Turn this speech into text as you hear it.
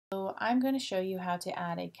I'm going to show you how to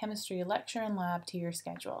add a chemistry lecture and lab to your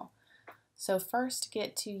schedule. So first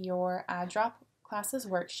get to your Add Drop Classes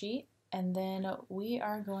worksheet, and then we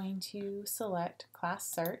are going to select Class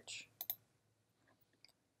Search.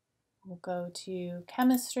 We'll go to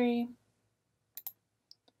Chemistry,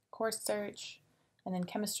 Course Search, and then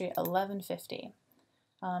Chemistry 1150.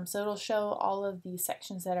 So it'll show all of the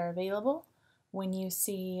sections that are available. When you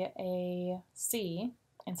see a C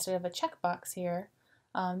instead of a checkbox here,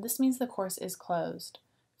 this means the course is closed.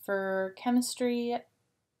 For chemistry,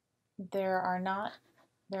 there are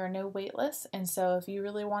no wait lists, and so if you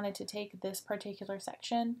really wanted to take this particular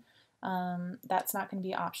section, that's not going to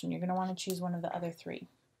be an option. You're going to want to choose one of the other three.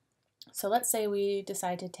 So let's say we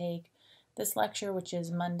decide to take this lecture, which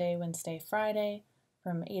is Monday, Wednesday, Friday,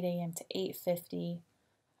 from 8 a.m. to 8:50.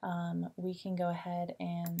 We can go ahead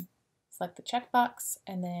and select the checkbox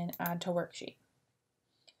and then add to worksheet.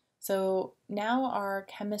 So now our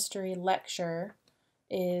chemistry lecture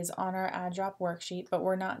is on our add drop worksheet, but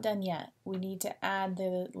we're not done yet. We need to add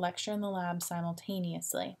the lecture and the lab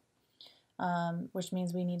simultaneously, which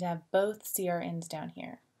means we need to have both CRNs down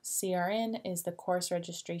here. CRN is the course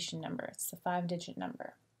registration number. It's the 5-digit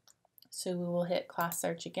number. So we will hit Class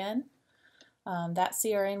Search again. That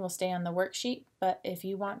CRN will stay on the worksheet, but if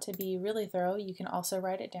you want to be really thorough, you can also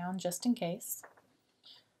write it down just in case.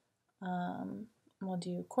 We'll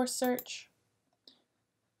do Course Search,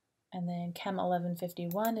 and then Chem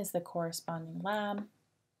 1151 is the corresponding lab,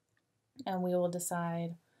 and we will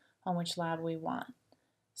decide on which lab we want.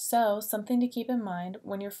 So something to keep in mind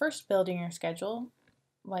when you're first building your schedule,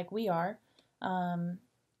 like we are,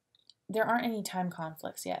 there aren't any time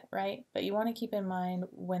conflicts yet, right? But you want to keep in mind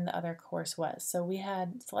when the other course was. So we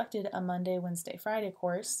had selected a Monday, Wednesday, Friday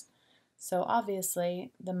course, so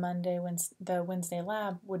obviously the Wednesday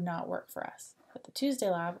lab would not work for us, but the Tuesday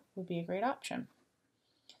lab would be a great option.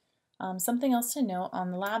 Something else to note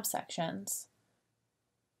on the lab sections,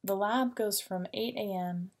 the lab goes from 8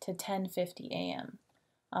 a.m. to 10:50 a.m.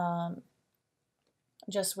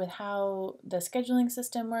 Just with how the scheduling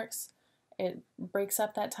system works, it breaks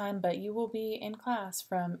up that time, but you will be in class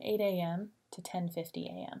from 8 a.m. to 10:50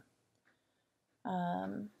 a.m.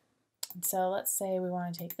 So let's say we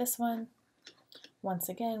want to take this one. Once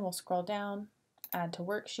again, we'll scroll down, add to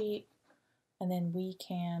worksheet, and then we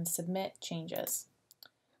can submit changes.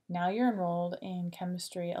 Now you're enrolled in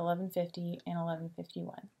Chemistry 1150 and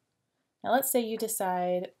 1151. Now let's say you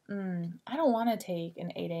decide, I don't want to take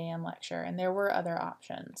an 8 a.m. lecture, and there were other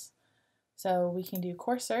options. So we can do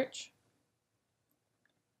Course Search,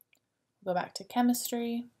 go back to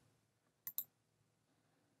Chemistry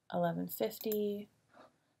 1150,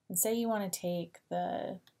 and say you want to take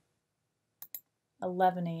the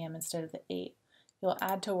 11 a.m. instead of the 8. You'll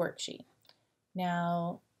add to worksheet.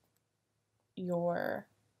 Now your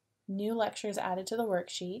new lecture is added to the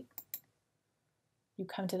worksheet. You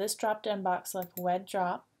come to this drop-down box, select Wed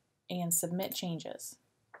Drop, and submit changes.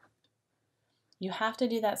 You have to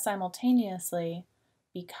do that simultaneously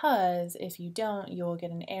because if you don't, you will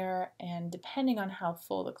get an error, and depending on how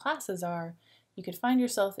full the classes are, you could find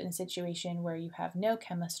yourself in a situation where you have no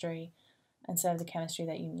chemistry instead of the chemistry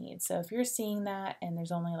that you need. So if you're seeing that and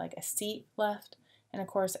there's only like a seat left, and of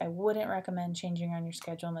course I wouldn't recommend changing on your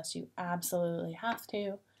schedule unless you absolutely have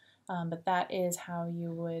to, but that is how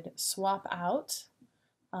you would swap out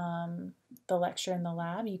the lecture and the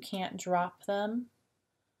lab. You can't drop them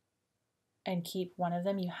and keep one of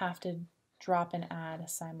them. You have to drop and add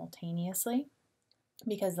simultaneously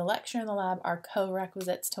because the lecture and the lab are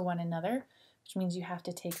co-requisites to one another, which means you have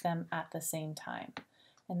to take them at the same time.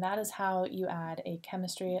 And that is how you add a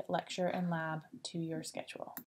chemistry lecture and lab to your schedule.